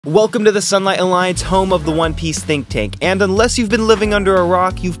Welcome to the Sunlight Alliance, home of the One Piece think tank, and unless you've been living under a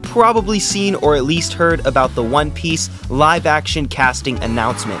rock, you've probably seen or at least heard about the One Piece live-action casting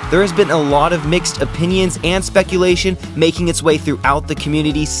announcement. There has been a lot of mixed opinions and speculation making its way throughout the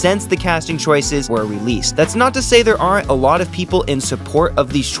community since the casting choices were released. That's not to say there aren't a lot of people in support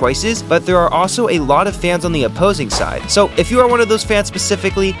of these choices, but there are also a lot of fans on the opposing side. So if you are one of those fans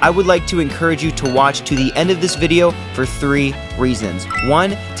specifically, I would like to encourage you to watch to the end of this video for 3 reasons.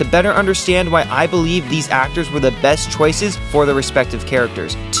 1, to better understand why I believe these actors were the best choices for their respective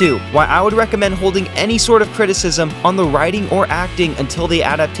characters. 2, why I would recommend holding any sort of criticism on the writing or acting until the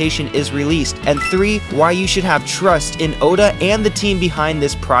adaptation is released. And 3, why you should have trust in Oda and the team behind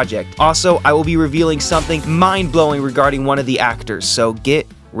this project. Also, I will be revealing something mind-blowing regarding one of the actors, so get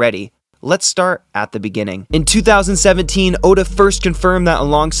ready. Let's start at the beginning. In 2017, Oda first confirmed that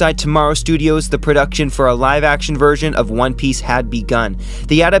alongside Tomorrow Studios, the production for a live-action version of One Piece had begun.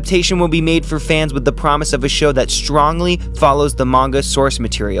 The adaptation will be made for fans with the promise of a show that strongly follows the manga source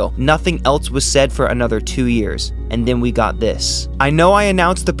material. Nothing else was said for another 2 years. And then we got this. I know I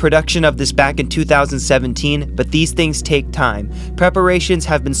announced the production of this back in 2017, but these things take time. Preparations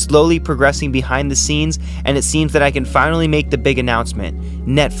have been slowly progressing behind the scenes, and it seems that I can finally make the big announcement.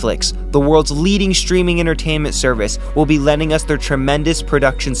 Netflix, the world's leading streaming entertainment service, will be lending us their tremendous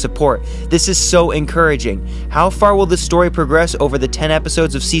production support. This is so encouraging. How far will the story progress over the 10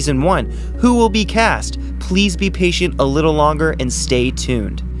 episodes of Season 1? Who will be cast? Please be patient a little longer and stay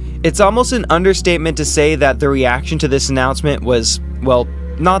tuned. It's almost an understatement to say that the reaction to this announcement was, well,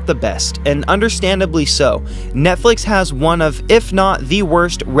 not the best, and understandably so. Netflix has one of, if not the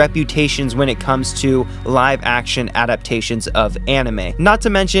worst, reputations when it comes to live-action adaptations of anime. Not to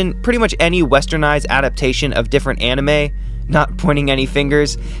mention, pretty much any westernized adaptation of different anime, not pointing any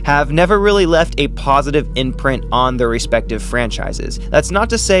fingers, have never really left a positive imprint on their respective franchises. That's not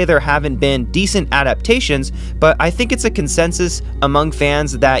to say there haven't been decent adaptations, but I think it's a consensus among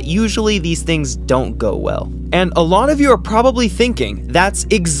fans that usually these things don't go well. And a lot of you are probably thinking, that's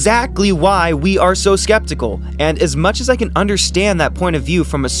exactly why we are so skeptical. And as much as I can understand that point of view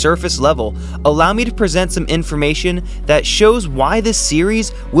from a surface level, allow me to present some information that shows why this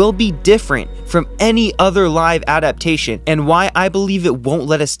series will be different from any other live adaptation and why I believe it won't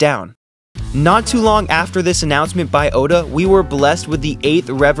let us down. Not too long after this announcement by Oda, we were blessed with the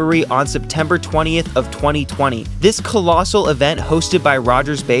 8th Reverie on September 20th of 2020. This colossal event hosted by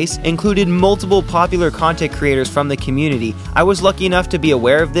Rogers Base included multiple popular content creators from the community. I was lucky enough to be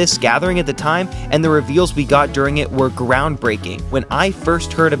aware of this gathering at the time, and the reveals we got during it were groundbreaking. When I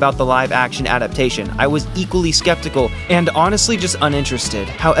first heard about the live-action adaptation, I was equally skeptical and honestly just uninterested.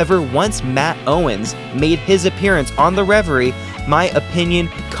 However, once Matt Owens made his appearance on the Reverie, my opinion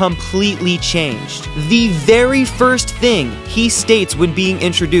completely changed. The very first thing he states when being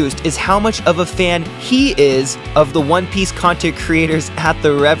introduced is how much of a fan he is of the One Piece content creators at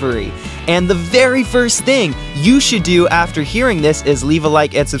the Reverie. And the very first thing you should do after hearing this is leave a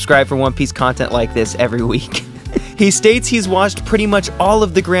like and subscribe for One Piece content like this every week. He states he's watched pretty much all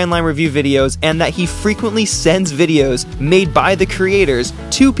of the Grand Line review videos and that he frequently sends videos made by the creators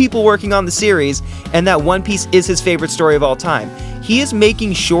to people working on the series, and that One Piece is his favorite story of all time. He is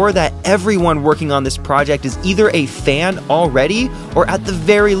making sure that everyone working on this project is either a fan already or at the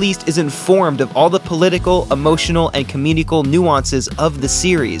very least is informed of all the political, emotional, and comedical nuances of the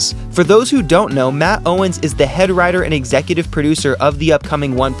series. For those who don't know, Matt Owens is the head writer and executive producer of the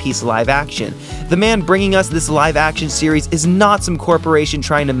upcoming One Piece live action. The man bringing us this live action series is not some corporation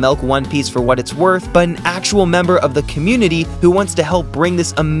trying to milk One Piece for what it's worth, but an actual member of the community who wants to help bring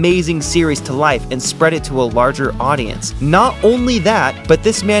this amazing series to life and spread it to a larger audience. Not only that, but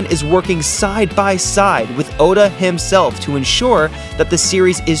this man is working side by side with Oda himself to ensure that the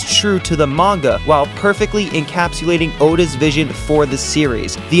series is true to the manga while perfectly encapsulating Oda's vision for the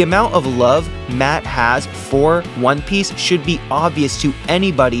series. The amount of love Matt has for One Piece should be obvious to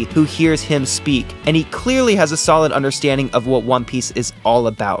anybody who hears him speak, and he clearly has a solid understanding of what One Piece is all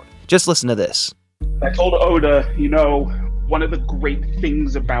about. Just listen to this. I told Oda, you know, one of the great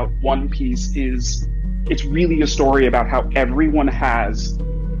things about One Piece is it's really a story about how everyone has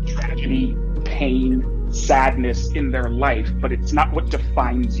tragedy, pain, sadness in their life, but it's not what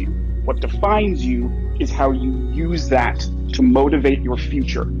defines you. What defines you is how you use that to motivate your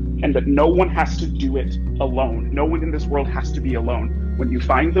future, and that no one has to do it alone. No one in this world has to be alone. When you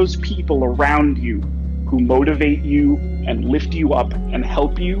find those people around you who motivate you and lift you up and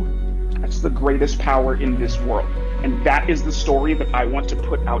help you, that's the greatest power in this world. And that is the story that I want to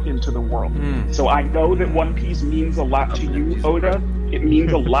put out into the world. So I know that One Piece means a lot to you, Oda. It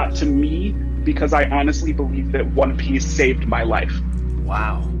means a lot to me because I honestly believe that One Piece saved my life.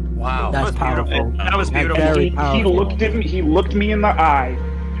 Wow. Wow. That's powerful. That was That's beautiful. very He powerful. looked me in the eye,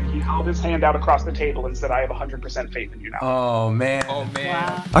 and he held his hand out across the table and said, "I have 100% faith in you now." Oh man.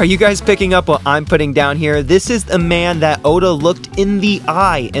 Wow. Are you guys picking up what I'm putting down here? This is the man that Oda looked in the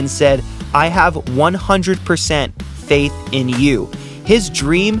eye and said, I have 100% faith in you. His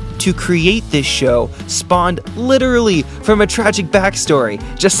dream to create this show spawned literally from a tragic backstory,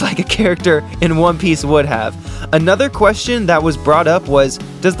 just like a character in One Piece would have. Another question that was brought up was,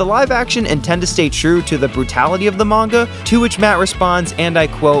 does the live action intend to stay true to the brutality of the manga? To which Matt responds, and I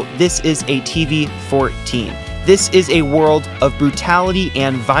quote, "This is a TV-14. This is a world of brutality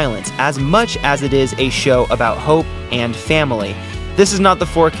and violence, as much as it is a show about hope and family. This is not the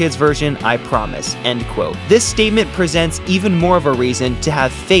 4Kids version, I promise." End quote. This statement presents even more of a reason to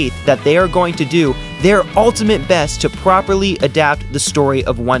have faith that they are going to do their ultimate best to properly adapt the story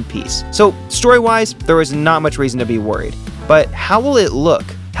of One Piece. So, story-wise, there is not much reason to be worried. But how will it look?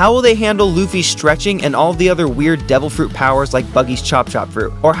 How will they handle Luffy's stretching and all the other weird devil fruit powers like Buggy's Chop Chop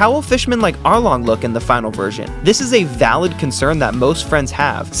Fruit? Or how will fishermen like Arlong look in the final version? This is a valid concern that most friends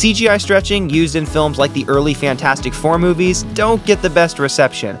have. CGI stretching used in films like the early Fantastic Four movies don't get the best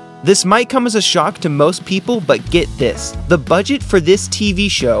reception. This might come as a shock to most people, but get this. The budget for this TV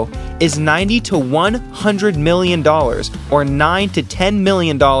show is $90 to $100 million, or $9 to $10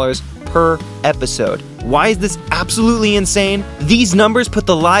 million per episode. Why is this absolutely insane? These numbers put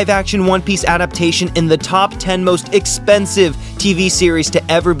the live-action One Piece adaptation in the top 10 most expensive TV series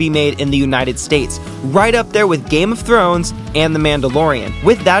to ever be made in the United States, right up there with Game of Thrones and The Mandalorian.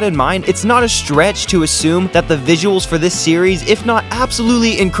 With that in mind, it's not a stretch to assume that the visuals for this series, if not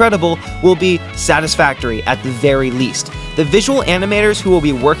absolutely incredible, will be satisfactory at the very least. The visual animators who will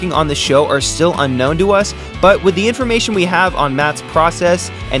be working on the show are still unknown to us, but with the information we have on Matt's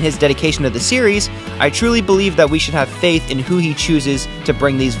process and his dedication to the series, I truly believe that we should have faith in who he chooses to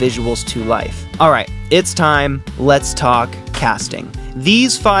bring these visuals to life. Alright, it's time. Let's talk casting.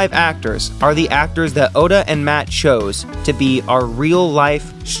 These 5 actors are the actors that Oda and Matt chose to be our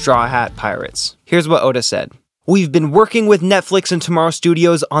real-life Straw Hat Pirates. Here's what Oda said. We've been working with Netflix and Tomorrow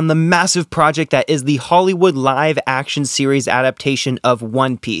Studios on the massive project that is the Hollywood live-action series adaptation of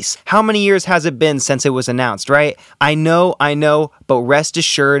One Piece. How many years has it been since it was announced, right? I know, but rest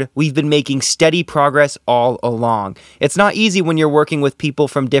assured, we've been making steady progress all along. It's not easy when you're working with people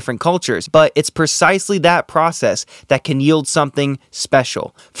from different cultures, but it's precisely that process that can yield something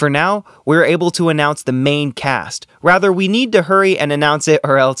special. For now, we're able to announce the main cast. Rather, we need to hurry and announce it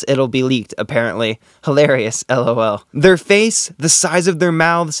or else it'll be leaked, apparently. Hilarious. LOL. Their face, the size of their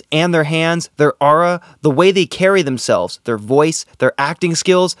mouths and their hands, their aura, the way they carry themselves, their voice, their acting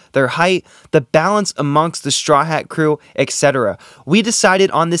skills, their height, the balance amongst the Straw Hat crew, etc. We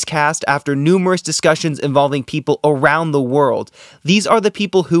decided on this cast after numerous discussions involving people around the world. These are the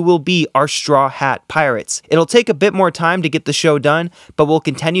people who will be our Straw Hat Pirates. It'll take a bit more time to get the show done, but we'll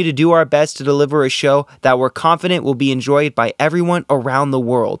continue to do our best to deliver a show that we're confident will be enjoyed by everyone around the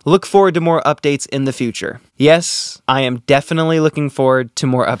world. Look forward to more updates in the future. Yes, I am definitely looking forward to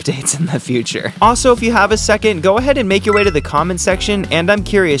more updates in the future. Also, if you have a second, go ahead and make your way to the comment section, and I'm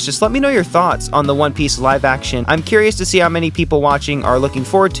curious, just let me know your thoughts on the One Piece live action. I'm curious to see how many people watching are looking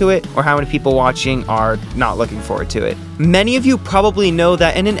forward to it, or how many people watching are not looking forward to it. Many of you probably know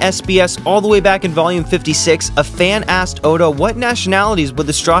that in an SBS all the way back in volume 56, a fan asked Oda what nationalities would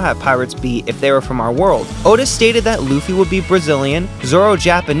the Straw Hat Pirates be if they were from our world. Oda stated that Luffy would be Brazilian, Zoro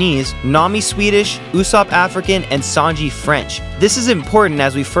Japanese, Nami Swedish, Usopp African, and Sanji French. This is important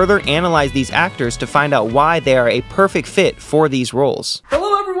as we further analyze these actors to find out why they are a perfect fit for these roles.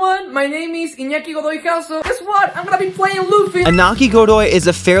 Hello everyone, my name is Iñaki Godoy Caso. Guess what? I'm gonna be playing Luffy! Inaki Godoy is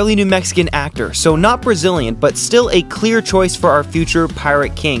a fairly New Mexican actor, so not Brazilian, but still a clear choice for our future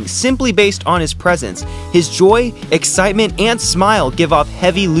Pirate King, simply based on his presence. His joy, excitement, and smile give off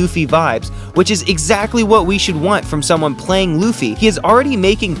heavy Luffy vibes, which is exactly what we should want from someone playing Luffy. He is already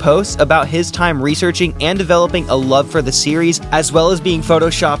making posts about his time researching and developing a love for the series, as well as being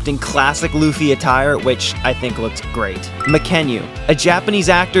photoshopped in classic Luffy attire, which I think looks great. Makenyu, a Japanese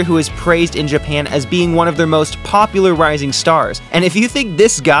actor who is praised in Japan as being one of their most popular rising stars. And if you think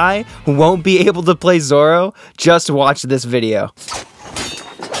this guy won't be able to play Zoro, just watch this video.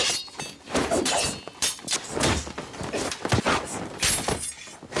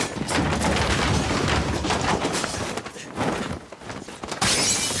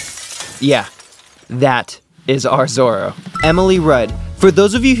 Yeah, that is our Zoro. Emily Rudd, For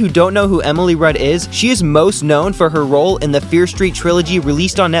those of you who don't know who Emily Rudd is, she is most known for her role in the Fear Street trilogy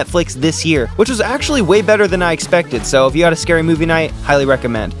released on Netflix this year, which was actually way better than I expected, so if you had a scary movie night, highly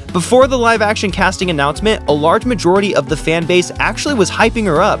recommend. Before the live-action casting announcement, a large majority of the fan base actually was hyping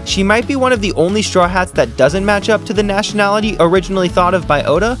her up. She might be one of the only Straw Hats that doesn't match up to the nationality originally thought of by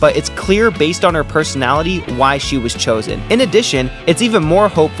Oda, but it's clear based on her personality why she was chosen. In addition, it's even more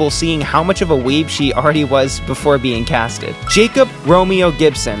hopeful seeing how much of a weeb she already was before being casted. Jacob Romeo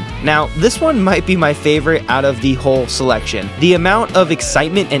Gibson. Now, this one might be my favorite out of the whole selection. The amount of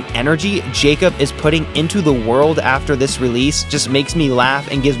excitement and energy Jacob is putting into the world after this release just makes me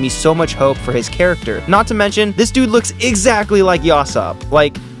laugh and gives me so much hope for his character. Not to mention, this dude looks exactly like Yasop.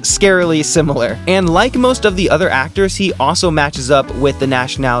 Like, scarily similar. And like most of the other actors, he also matches up with the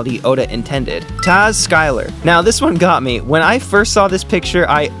nationality Oda intended. Taz Skylar. Now this one got me. When I first saw this picture,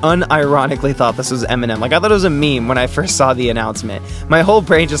 I unironically thought this was Eminem. Like I thought it was a meme when I first saw the announcement. My whole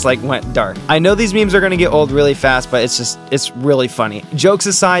brain just like went dark. I know these memes are gonna get old really fast, but it's really funny. Jokes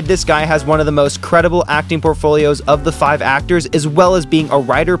aside, this guy has one of the most credible acting portfolios of the 5 actors, as well as being a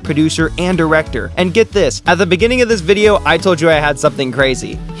writer, producer, and director. And get this, at the beginning of this video, I told you I had something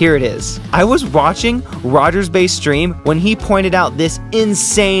crazy. Here it is. I was watching Rogers Bay's stream when he pointed out this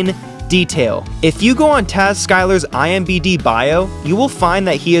insane detail. If you go on Taz Skylar's IMDb bio, you will find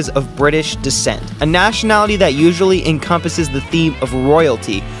that he is of British descent, a nationality that usually encompasses the theme of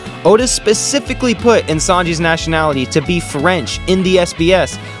royalty. Oda specifically put in Sanji's nationality to be French in the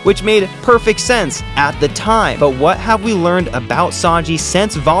SBS, which made perfect sense at the time. But what have we learned about Sanji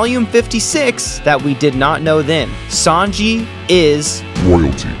since volume 56 that we did not know then? Sanji is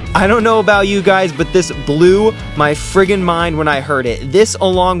royalty. I don't know about you guys, but this blew my friggin' mind when I heard it. This,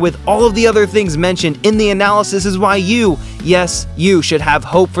 along with all of the other things mentioned in the analysis, is why you, yes, you should have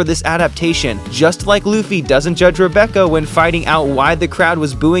hope for this adaptation. Just like Luffy doesn't judge Rebecca when finding out why the crowd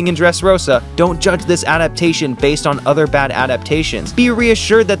was booing in Dressrosa, don't judge this adaptation based on other bad adaptations. Be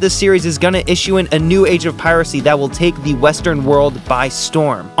reassured that this series is gonna issue in a new age of piracy that will take the Western world by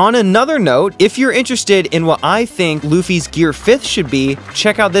storm. On another note, if you're interested in what I think Luffy's Gear 5th should be,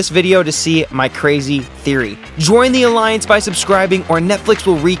 check out this video to see my crazy theory. Join the Alliance by subscribing, or Netflix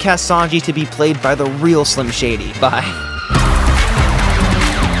will recast Sanji to be played by the real Slim Shady. Bye.